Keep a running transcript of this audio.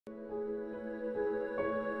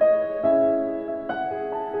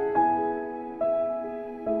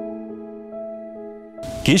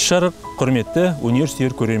Кеш жарық, құрметті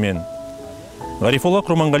өнерсүйер көрермен. Ғарифолла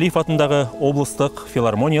Құрманғалиев атындағы облыстық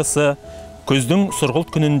филармониясы күздің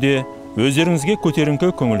сұрғылт күнінде өздеріңізге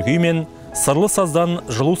көтеріңкі көңіл-күй мен сырлы саздан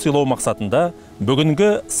жылу сыйлау мақсатында бүгінгі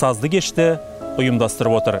сазды кешті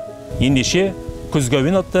ұйымдастырып отыр. Ендеше «Күзгі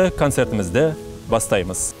Әуен» атты концертімізді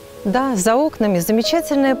бастаймыз. Да, за окнами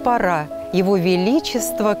замечательная пора. Его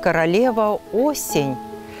Величество, королева, осень.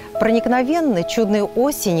 Проникновенны чудные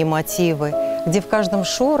осени мотивы, где в каждом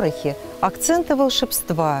шорохе акценты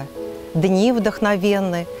волшебства. Дни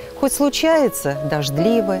вдохновенны, хоть случается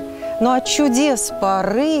дождливы, но от чудес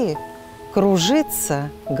поры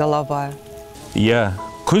кружится голова. Я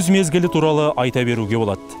күз мезгілі туралы айта беруге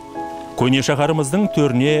болады. Көне шаһарымыздың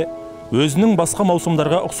төріне өзінің басқа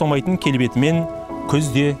маусымдарға ұқсамайтын келбетімен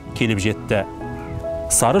күз де келіп жетті.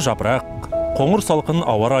 Сары жапырақ, қоңыр салқын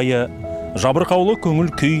ауа райы, жабырқаулы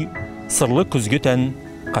көңіл күй, сырлы күзге тән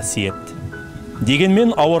қасиет.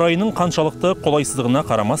 Дегенмен ауа райының қаншалықты қолайсыздығына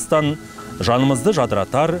қарамастан, жанымызды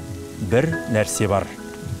жадыратар бір нәрсе бар.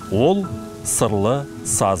 Ол сырлы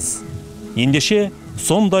саз. Ендеше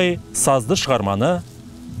сондай сазды шығарманы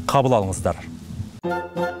қабыл алыңыздар.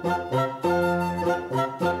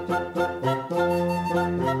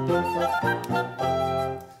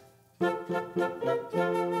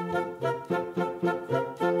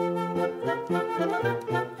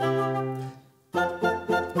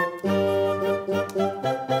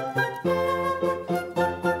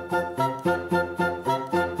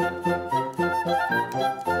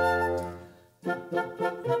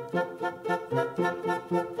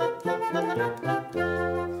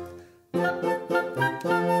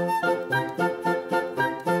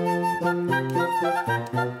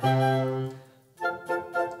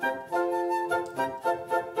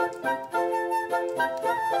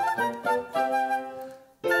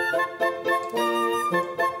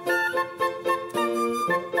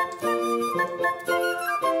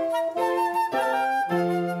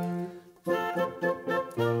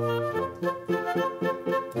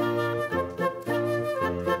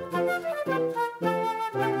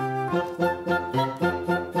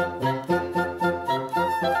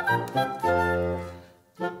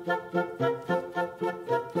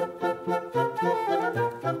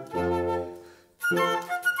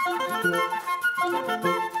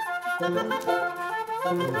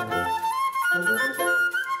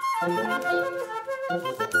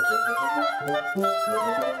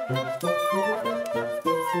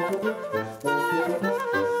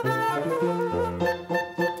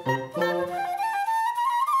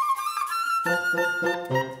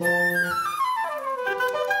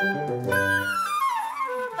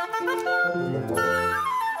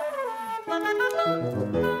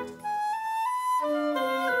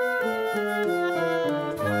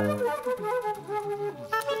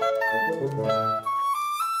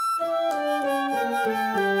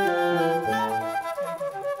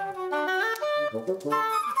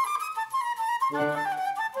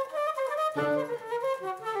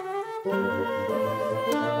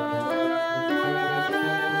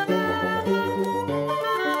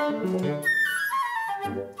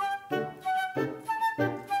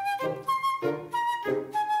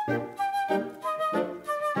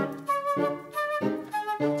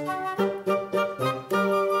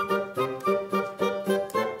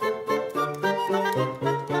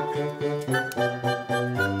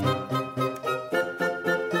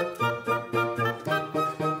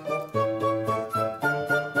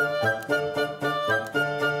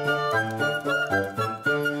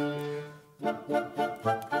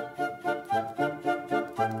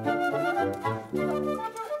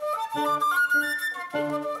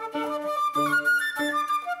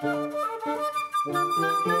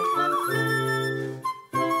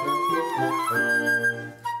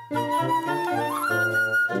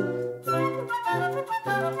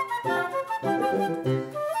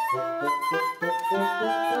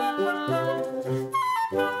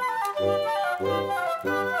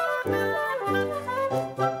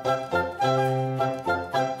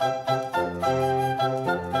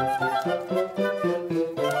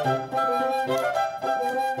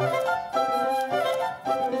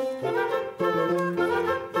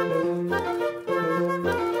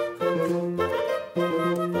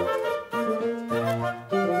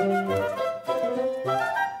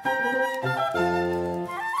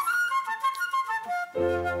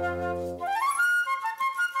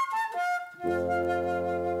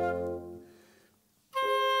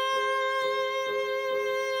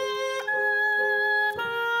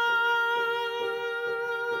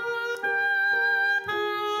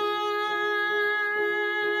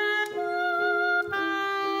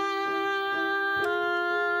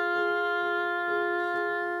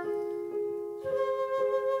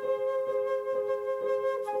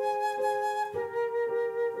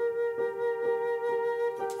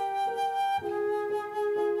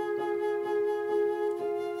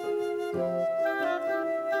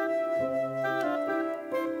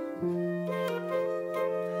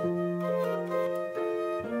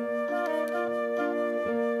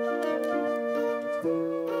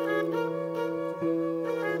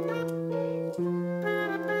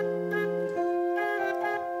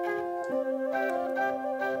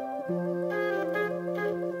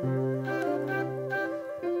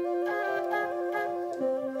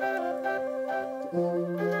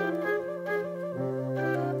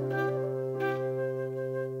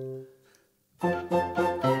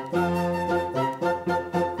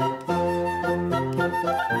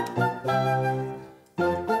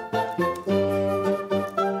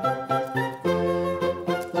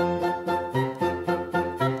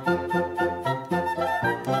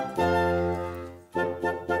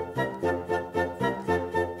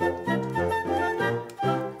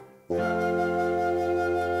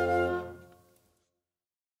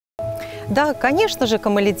 Да, конечно же,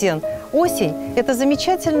 Камалиден, осень – это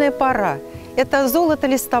замечательная пора. Это золото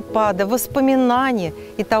листопада, воспоминания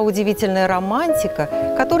и та удивительная романтика,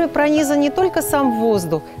 которой пронизан не только сам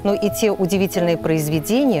воздух, но и те удивительные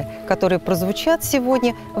произведения, которые прозвучат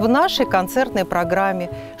сегодня в нашей концертной программе,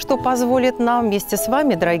 что позволит нам вместе с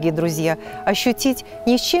вами, дорогие друзья, ощутить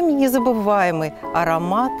ни с чем не забываемый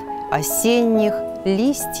аромат осенних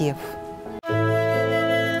листьев.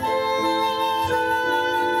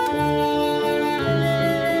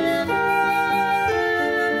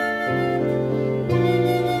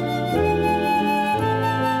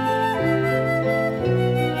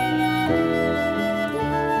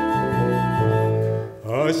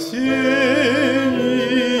 Осенние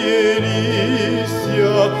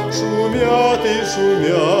листья шумят и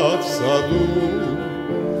шумят в саду,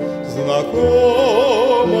 знакомой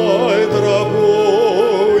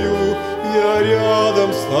тропою я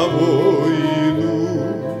рядом с тобой иду.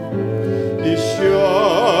 И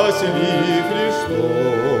счастлив лишь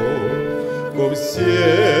тот, в ком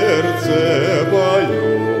сердце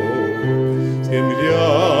поет, с кем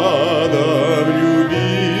рядом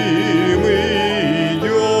любимый.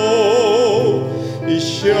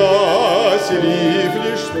 Счастлив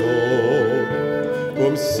лишь тот,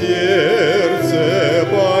 ком сердце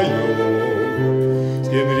поет, с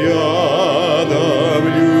кем рядом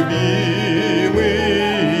любимый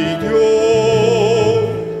идет.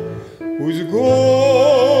 Пусть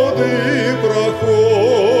годы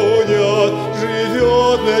проходят,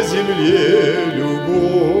 живет на земле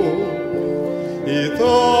любовь, и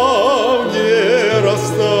там, где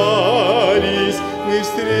расстались, мы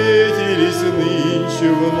встретились нынче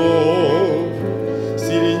вновь,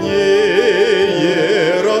 сильнее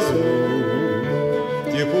разлук,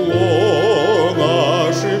 тепло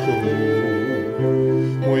наших рук,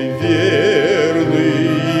 мой верный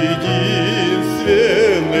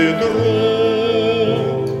единственный друг.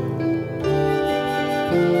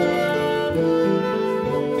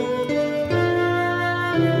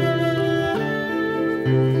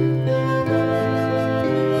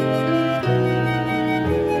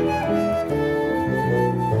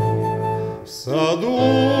 В саду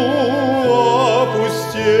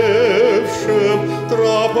опустевшем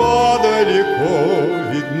тропа далеко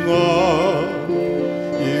видна,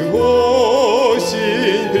 и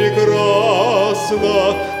осень прекрасна,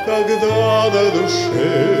 когда на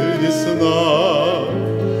душе весна.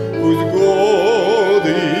 Пусть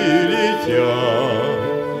годы летят,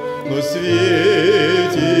 но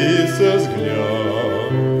светится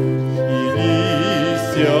взгляд, и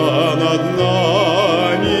листья над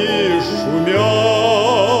нами шумят.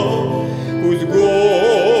 Пусть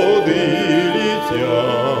годы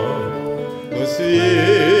летят, но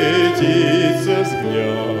светится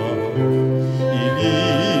взгляд, и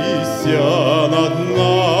листья над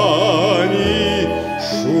нами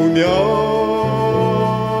шумят.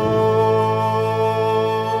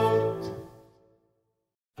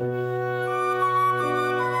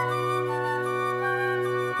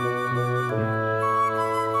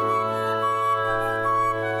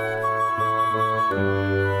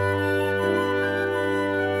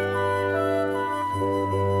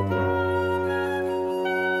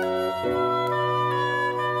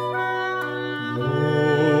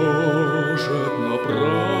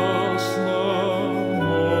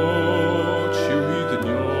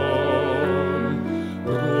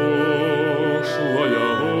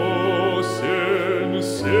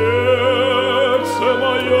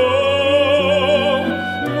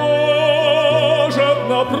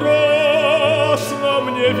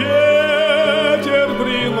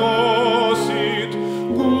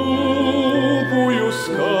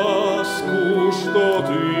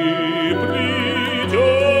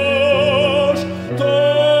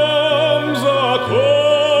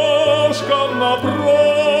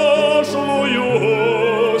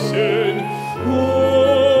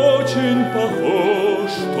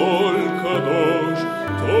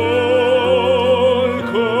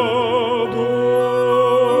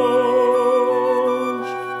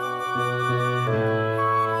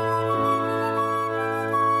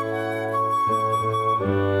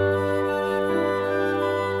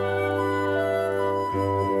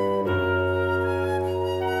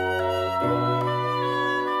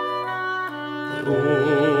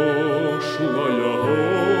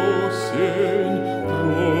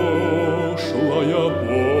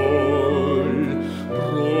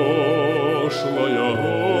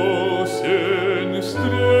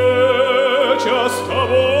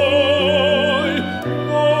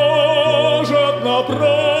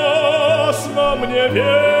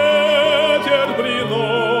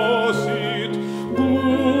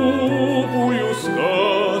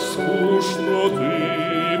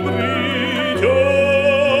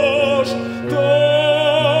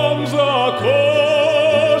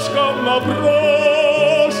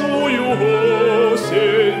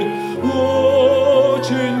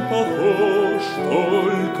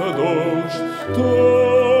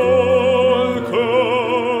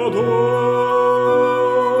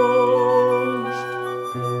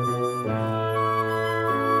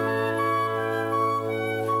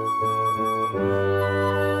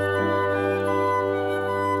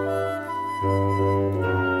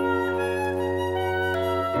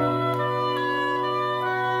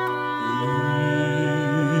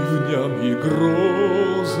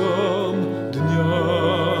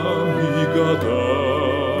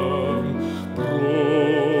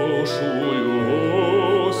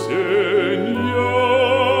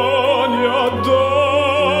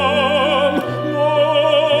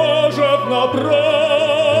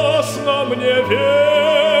 напрасно мне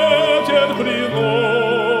ветер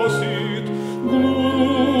приносит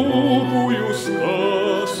глупую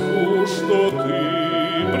сказку, что ты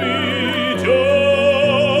придешь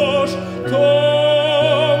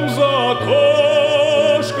там за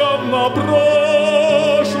окошком на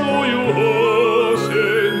прошлую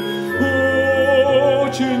осень.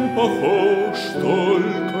 Очень похож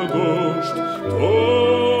только дождь,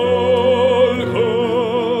 только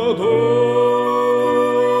дождь.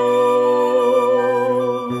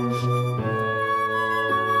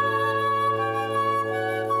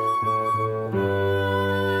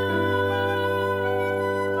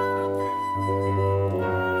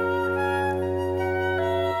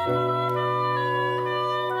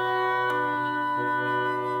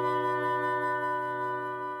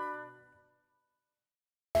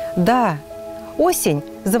 Да, осень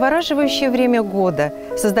 – завораживающее время года,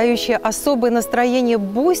 создающее особое настроение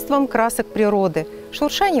буйством красок природы,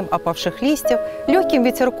 шуршанием опавших листьев, легким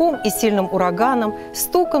ветерком и сильным ураганом,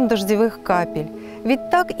 стуком дождевых капель.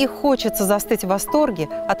 Ведь так и хочется застыть в восторге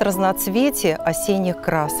от разноцветия осенних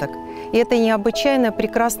красок. И эта необычайно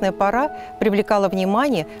прекрасная пора привлекала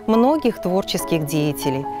внимание многих творческих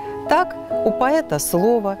деятелей. Так, у поэта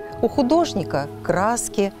слово, у художника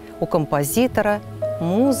краски, у композитора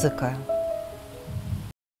музыка.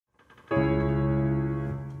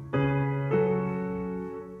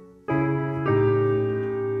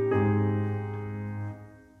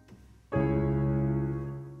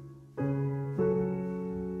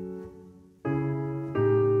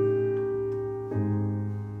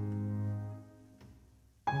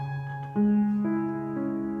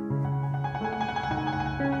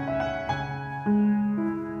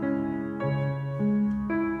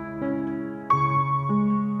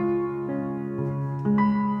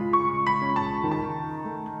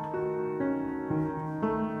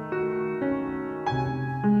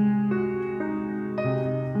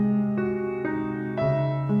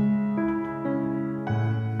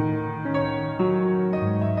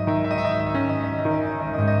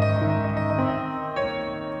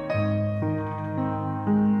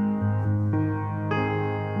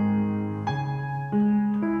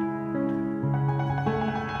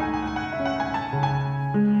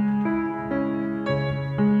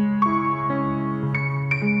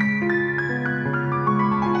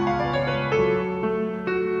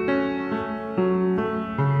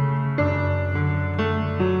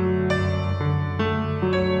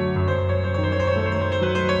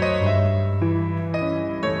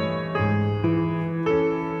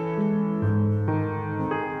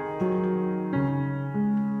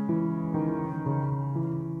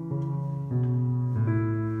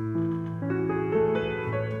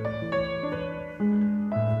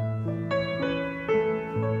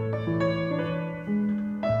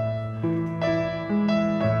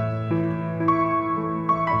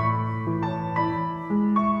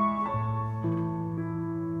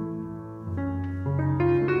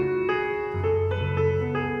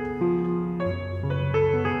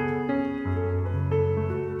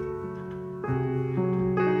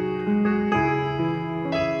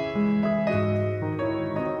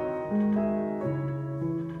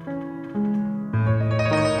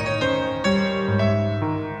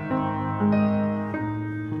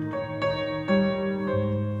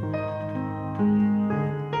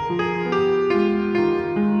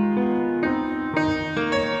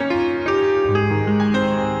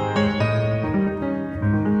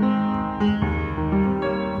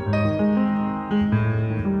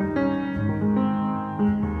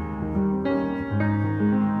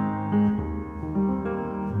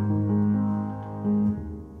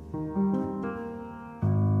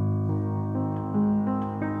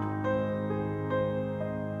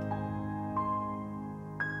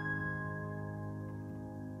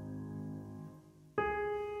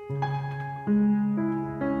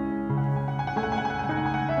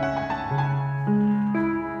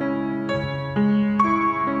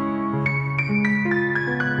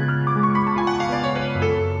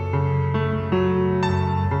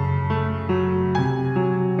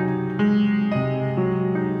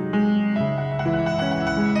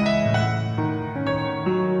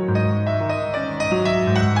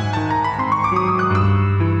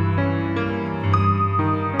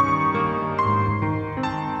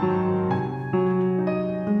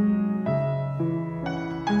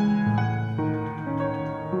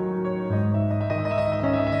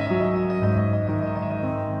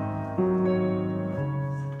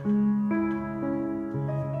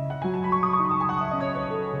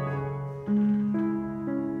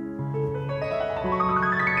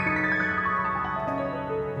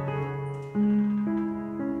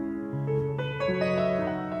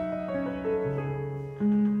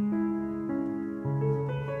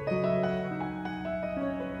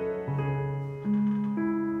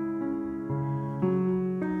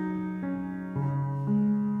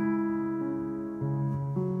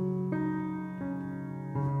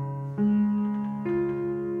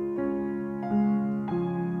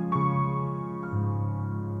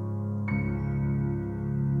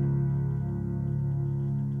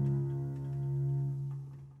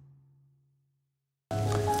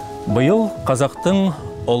 Биыл қазақтың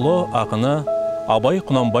ұлы ақыны Абай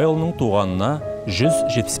Құнанбайұлының туғанына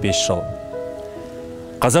 175 жыл.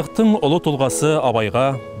 Қазақтың ұлы тұлғасы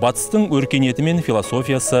Абайға батыстың өркениеті мен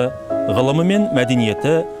философиясы, ғылымы мен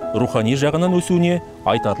мәдениеті рухани жағынан өсуіне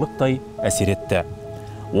айтарлықтай әсер етті.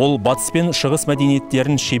 Ол батыс пен шығыс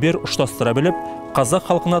мәдениеттерін шебер ұштастыра біліп, қазақ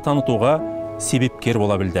халқына танытуға себепкер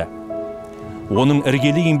бола білді. Оның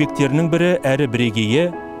іргелі еңбектерінің бірі әрі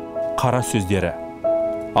бірегейі қара сөздері.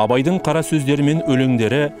 Абайдың қара сөздері мен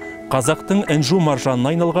өлеңдері қазақтың інжу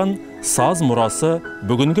маржанына айналған саз мұрасы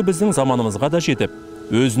бүгінгі біздің заманымызға да жетіп,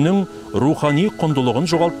 өзінің рухани құндылығын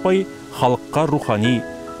жоғалтпай, халыққа рухани,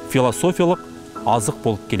 философиялық азық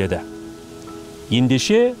болып келеді.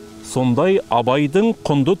 Ендеше сондай Абайдың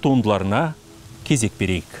құнды туындыларына кезек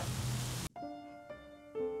берейік.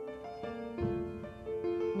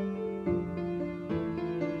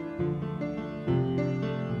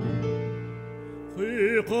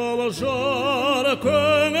 Құлжар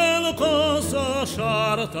көңіл қосы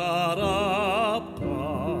шар тарапқа,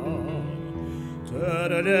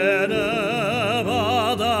 түрленіп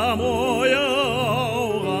адам ойы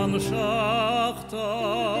ауған шақта,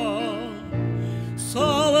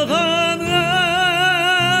 салған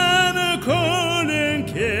ән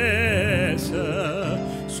көлеңкесі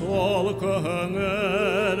сол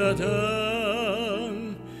көңілдің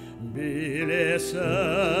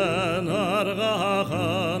билесін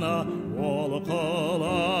ырғағына ол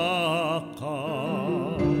құлаққа.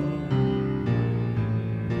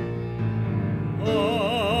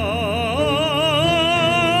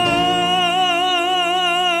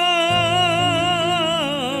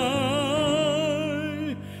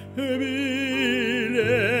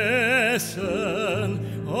 Билесін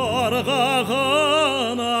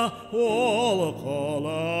ырғағына ол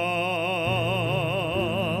құлаққа.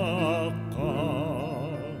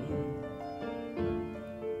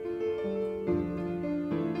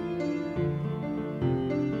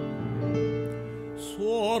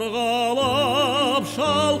 Сорғалап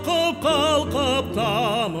шалқып қалқып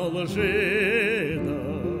тамыл жеді,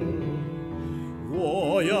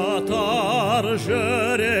 оятар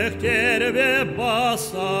жүректер бе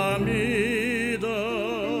басамиды.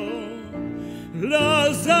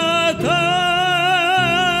 Ләззаты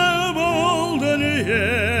бұл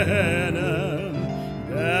дүниенің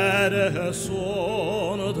бәрі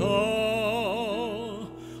сонда,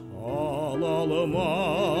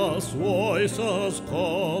 алалмас ойсыз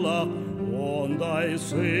құлақ ондай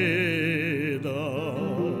сыйды.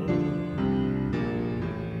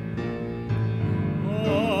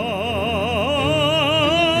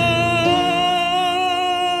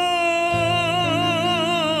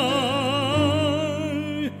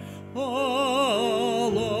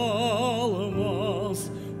 Алалмас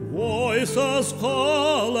ойсыз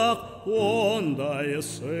құлақ ондай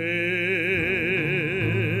сыйды.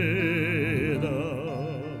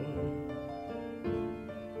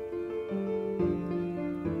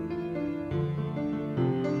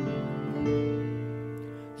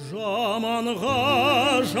 Жаманға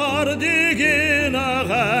жар деген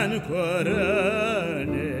аған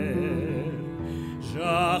көрінер,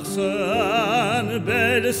 жақсын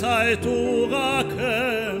білс айтуға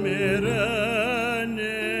кім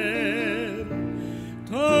ерінер.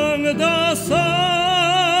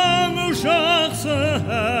 Тыңдасаң жақсы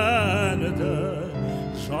әнді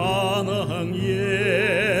жаның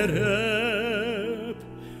еріп,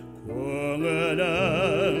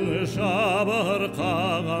 көңілің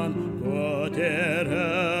жабырқаған көтерілер.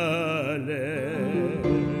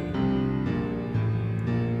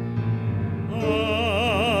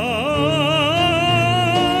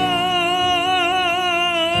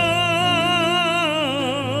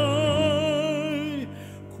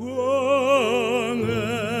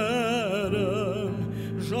 Көңілің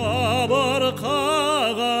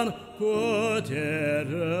жабырқаған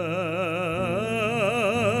көтерілер.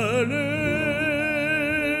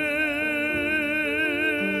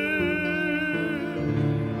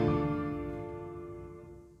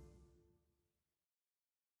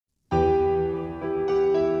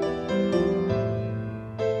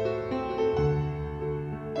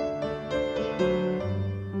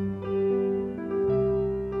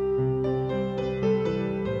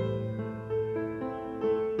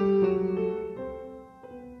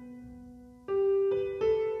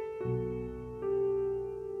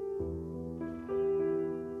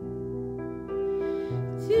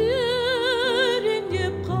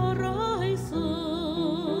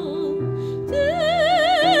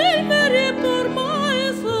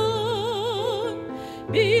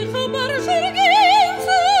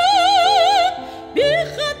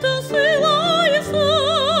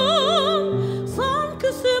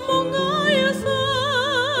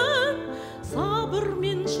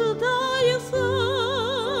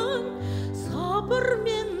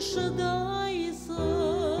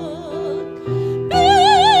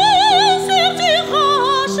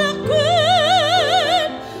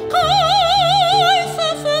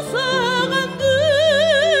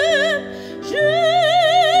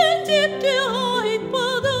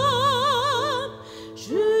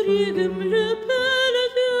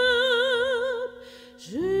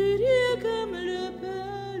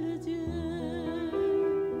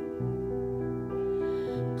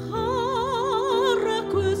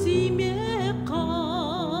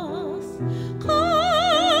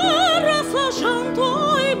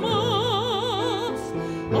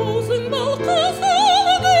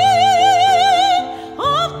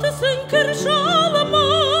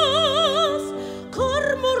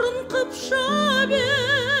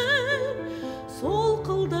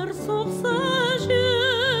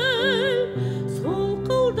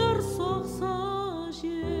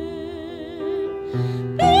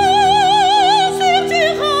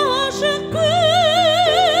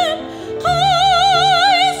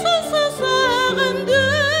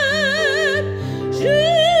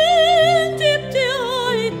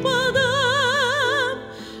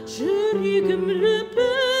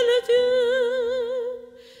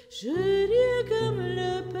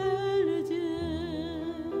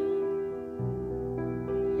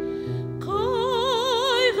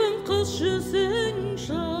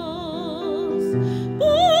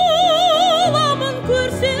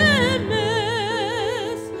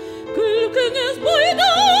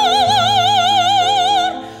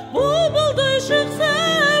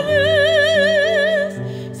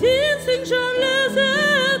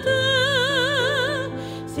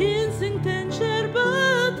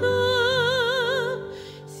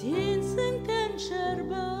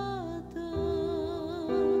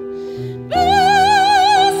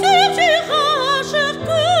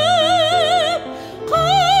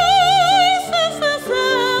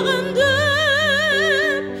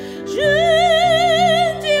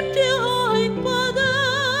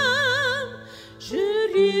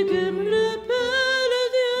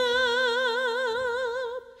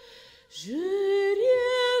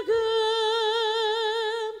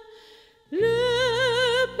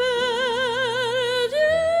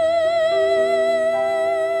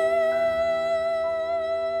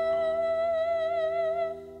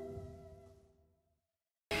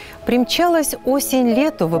 Примчалась осень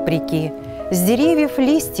лету вопреки, с деревьев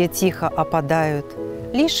листья тихо опадают.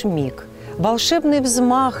 Лишь миг, волшебный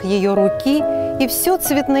взмах ее руки, и все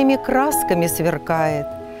цветными красками сверкает.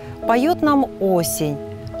 Поет нам осень,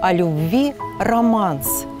 о любви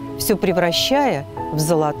романс, все превращая в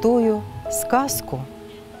золотую сказку.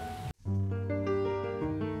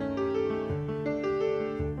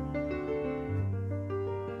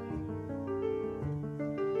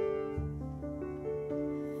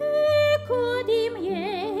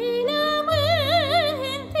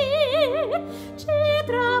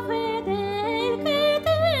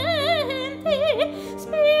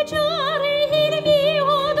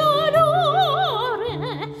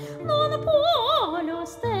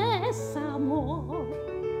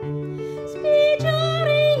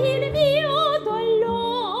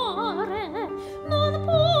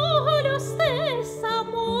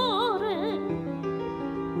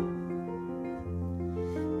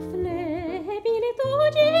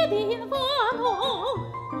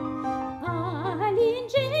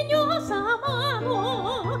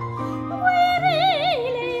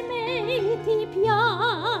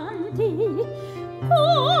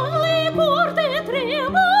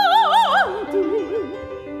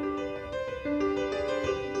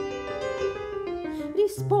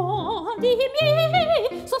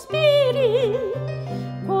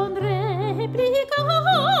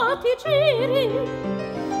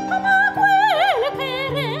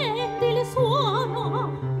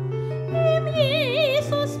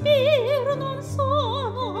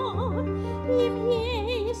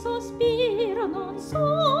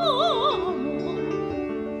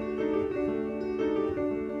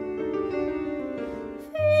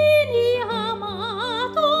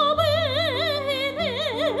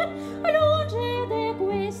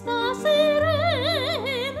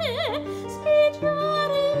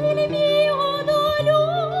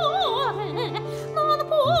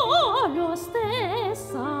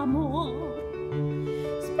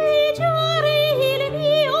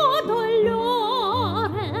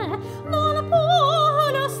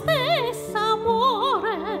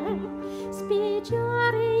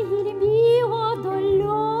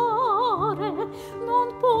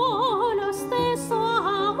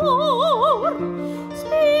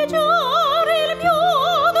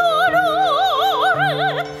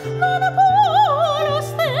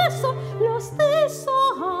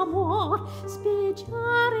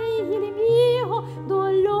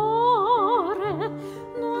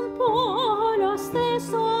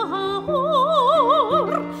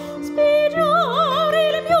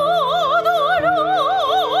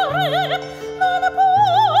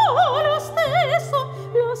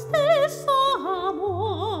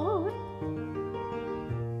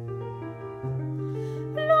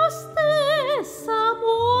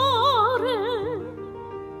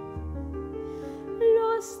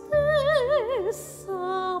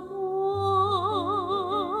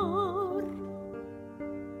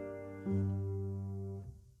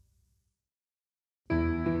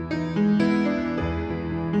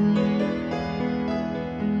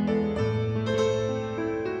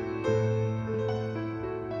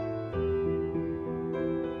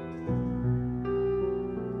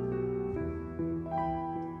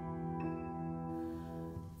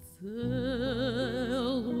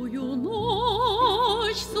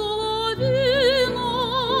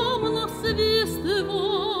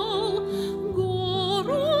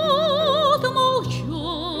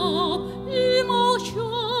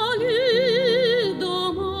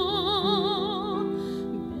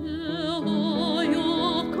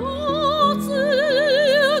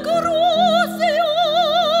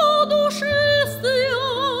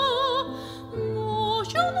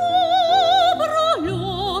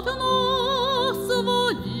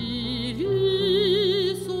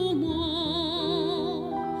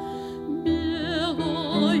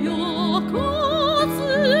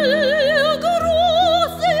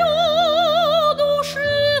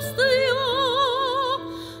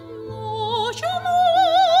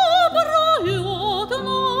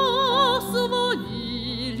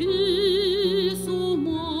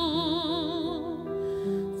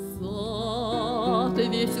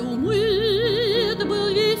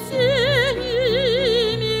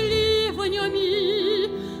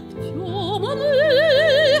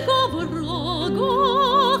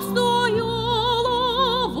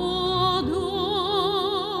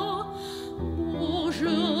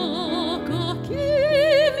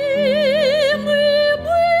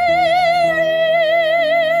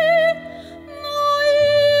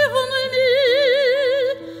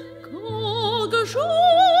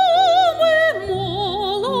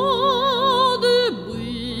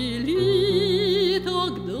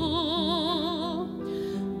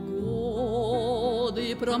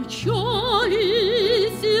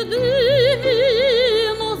 промчались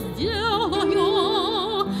седину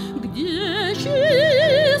сделая, где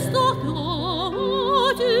чистота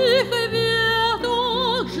этих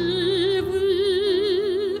веток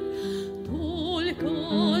живых. Только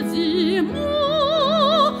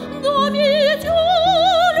зима да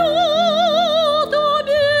метель да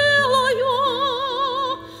белая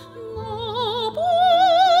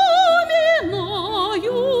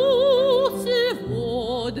напоминают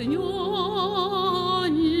сегодня о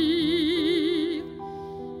них.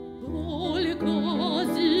 Только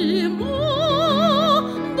зима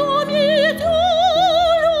да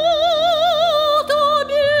метель да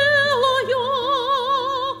белая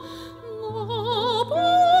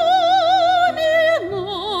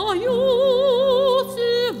напоминают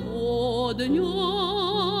сегодня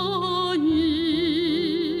о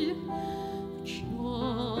них.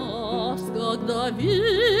 Час, когда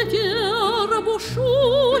ветер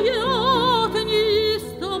бушует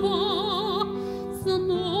неистово, с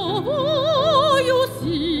новою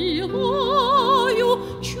силою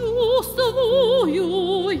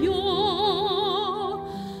чувствую я.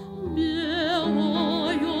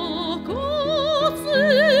 Белая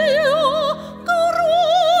акация,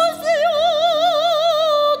 коррозия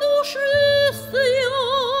душистая,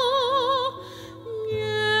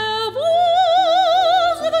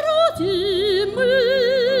 невозвратимы,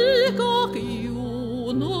 как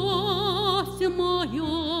юность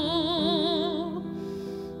моя.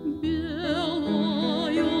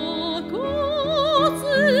 Белая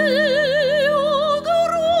акация,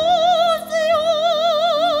 коррозия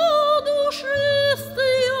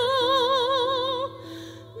душистая,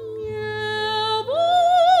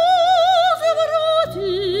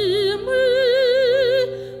 невозвратимы,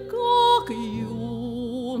 как юность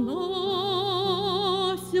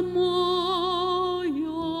моя.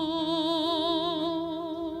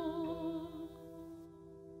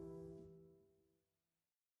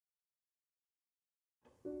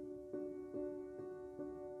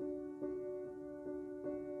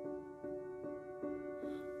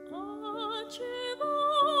 Отчего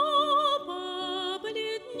побледнела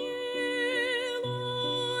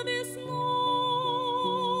весной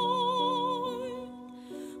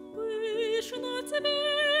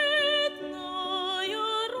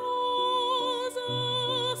пышноцветная роза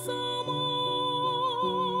сама?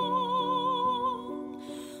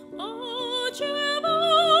 Отчего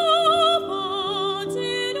под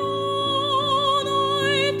зеленой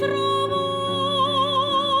травой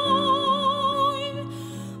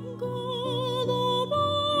голубь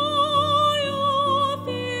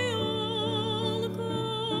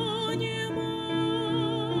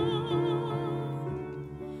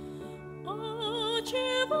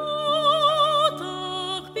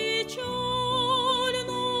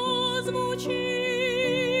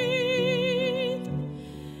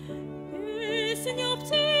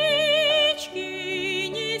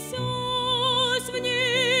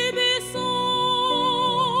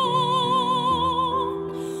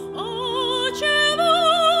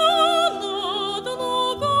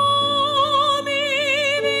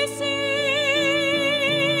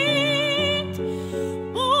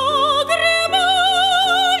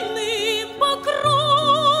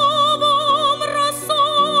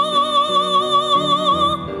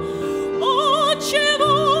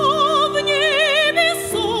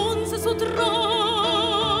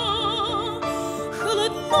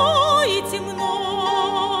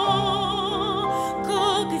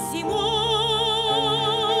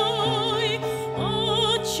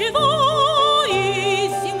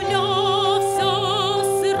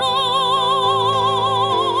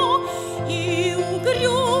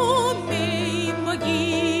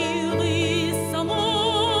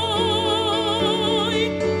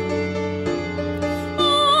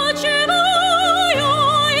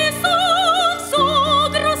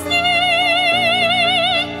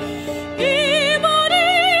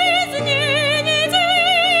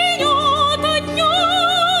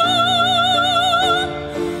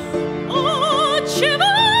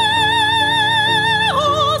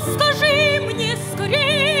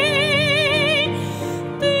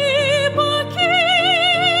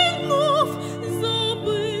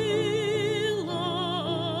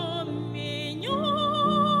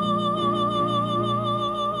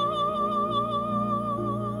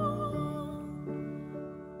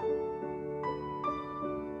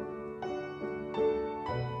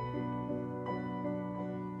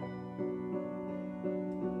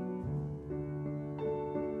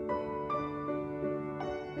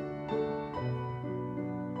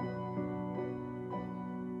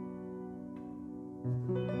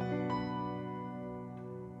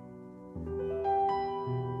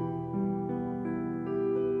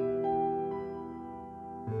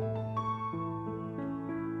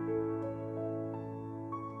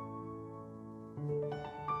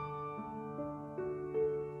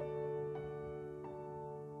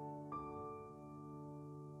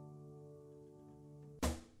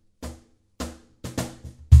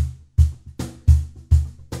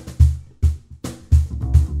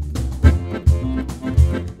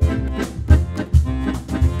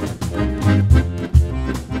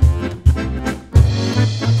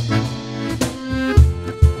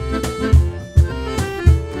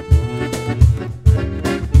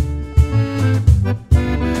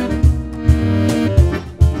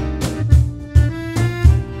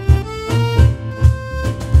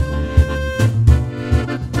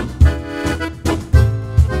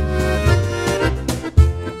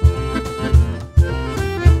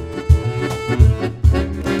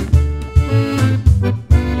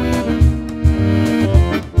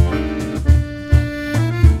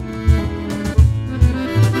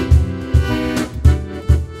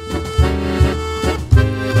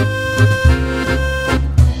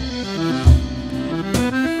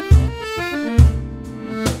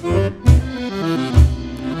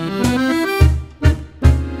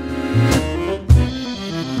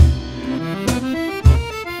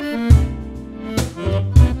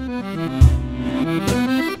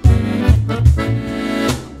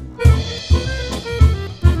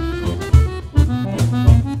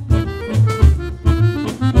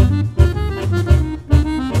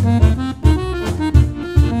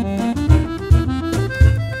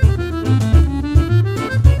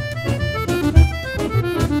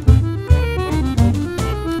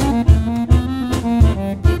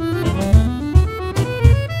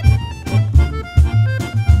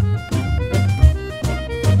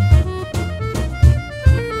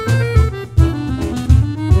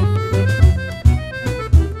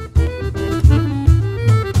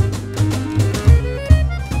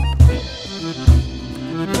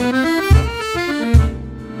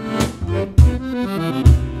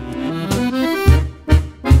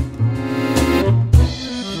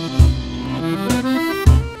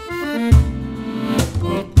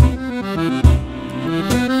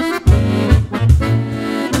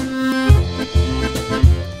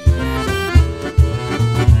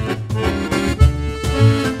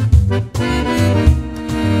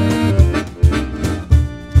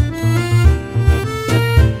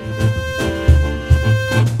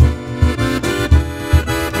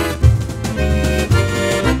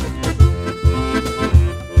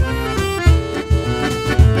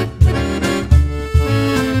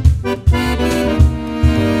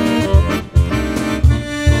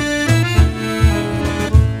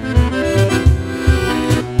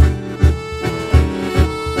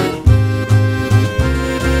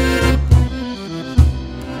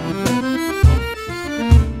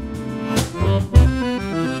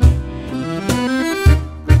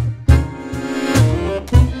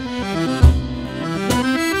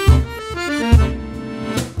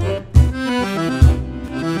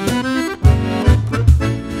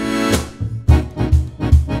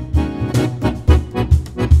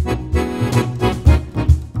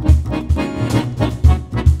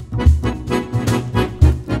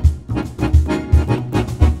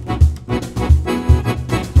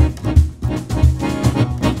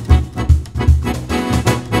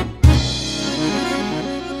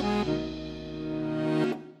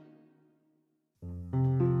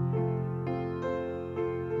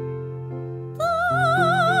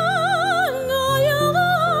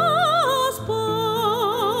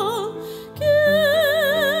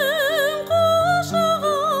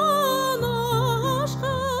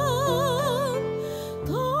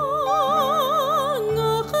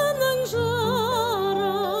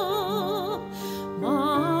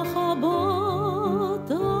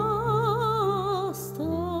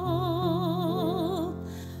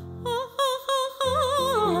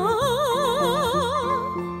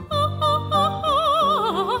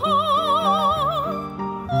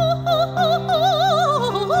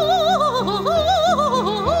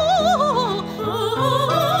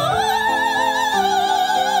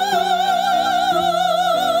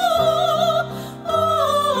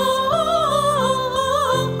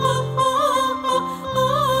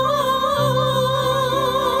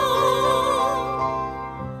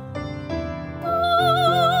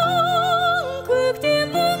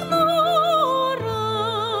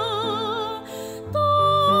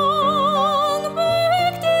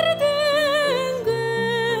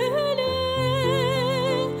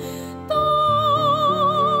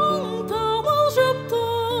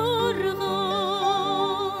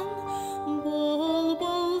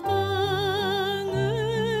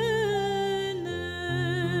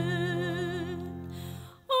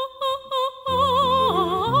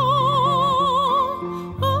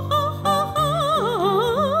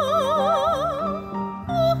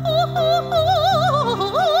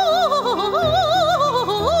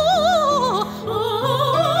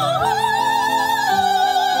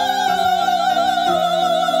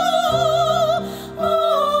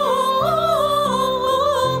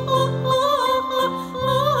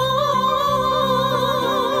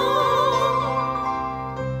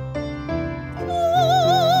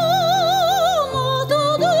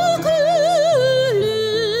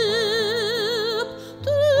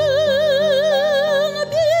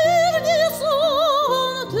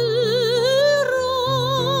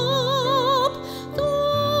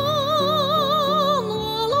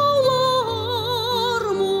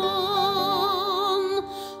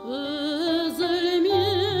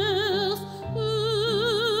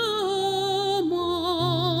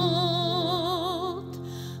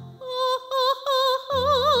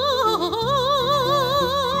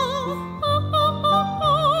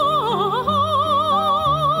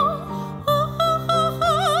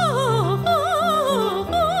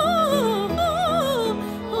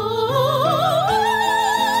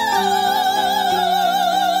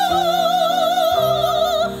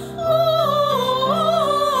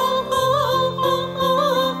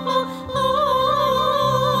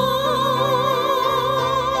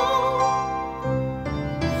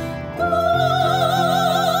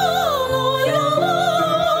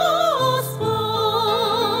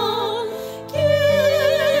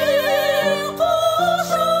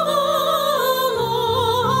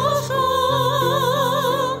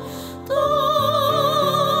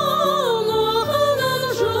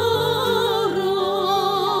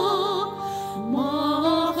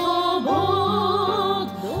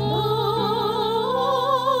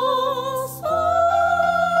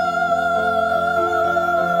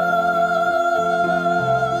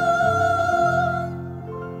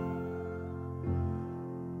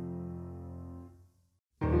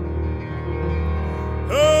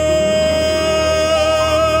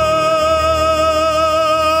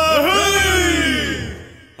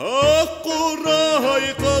құрай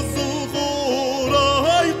қызыл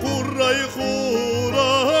құрай, құрай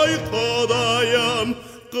құрай құдайым,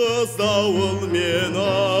 қыз ауыл мен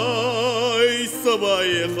ай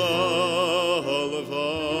сыбай қалға.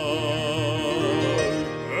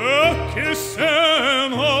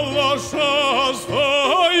 Өккесін алла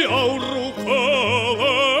жаздай ауру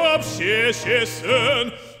қылып, шешесін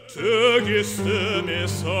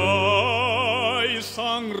төгестімес ай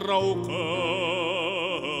саңырау қылғай.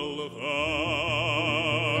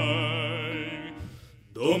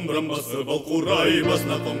 Домбырам басып ал құрай,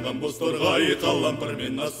 басына қонған боз торғай, қалампыр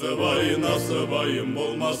мен насыбай, насыбайым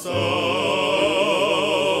болмаса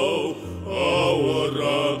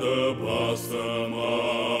ауырады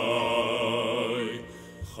басым-ай.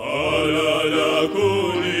 Халяля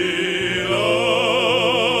кулилай,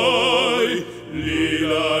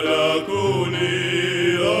 лиляля кулилай,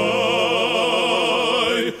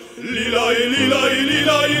 лилай, лилай,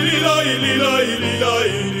 лилай, лилай, лилай, лилай,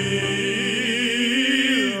 лилай.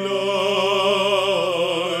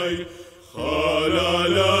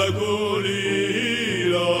 Халяля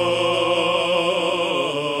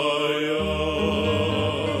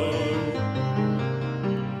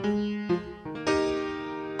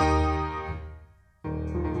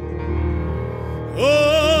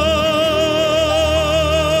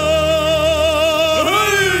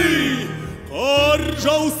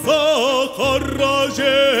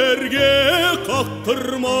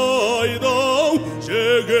қақтырмайды-ау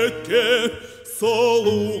жігітке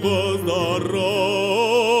сұлу қыздар-ай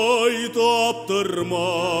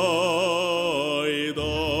таптырмайды-ау.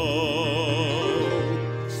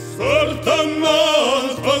 Сыртыңнан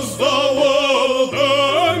қыз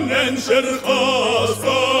ауылдың ән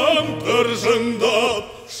шырқасам, тыржыңдап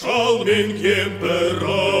шал мен кемпір-ай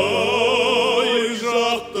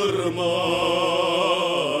жақтырмайды.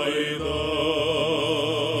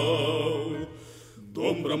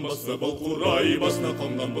 Домбырам басып ал құрай, басына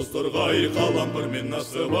қонған боз торғай, қалампыр мен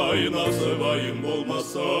насыбай, насыбайым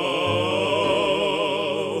болмаса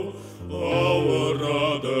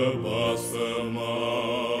ауырады басым-ай.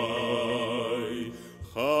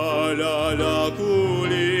 Халяля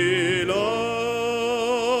кулилай,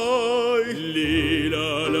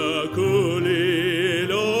 лиляля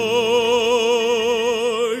кулилай,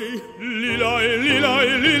 лилай, лилай,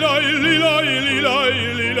 лилай, лилай, лилай,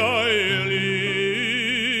 лилай, лилай.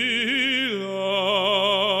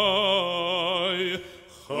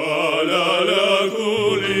 Халяля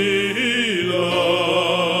кулилай.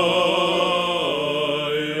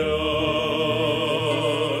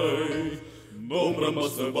 Домбырам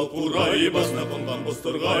басып ал құрай, басына қонған боз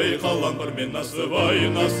торғай, қалампыр мен насыбай,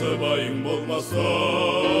 насыбайым болмаса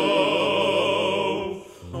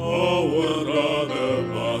ауырады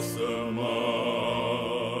басым-ай.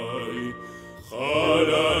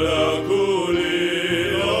 Халяля кулилай,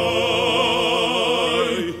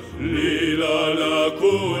 лиляля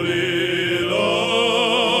кулилай,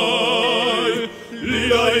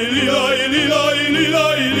 лилай, лилай, лилай,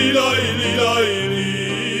 лилай, лилай, лилай, лилай.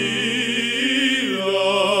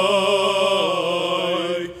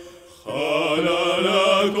 Халяля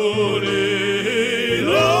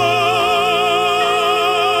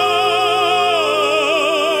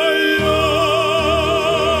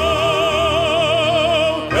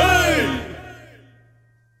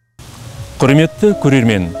Құрметті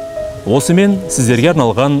көрермен, осымен сіздерге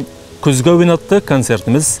арналған Күзгі Әуен атты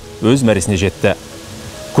концертіміз өз мәресіне жетті.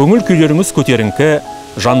 Көңіл күйлеріңіз көтеріңкі,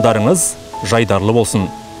 жандарыңыз жайдарлы болсын.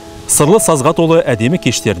 Сырлы сазға толы әдемі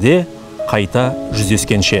кештерде қайта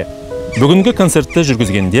жүздескенше. Бүгінгі концертті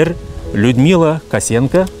жүргізгендер Людмила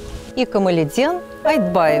Косенко и Камаледин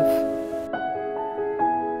Айтбаев.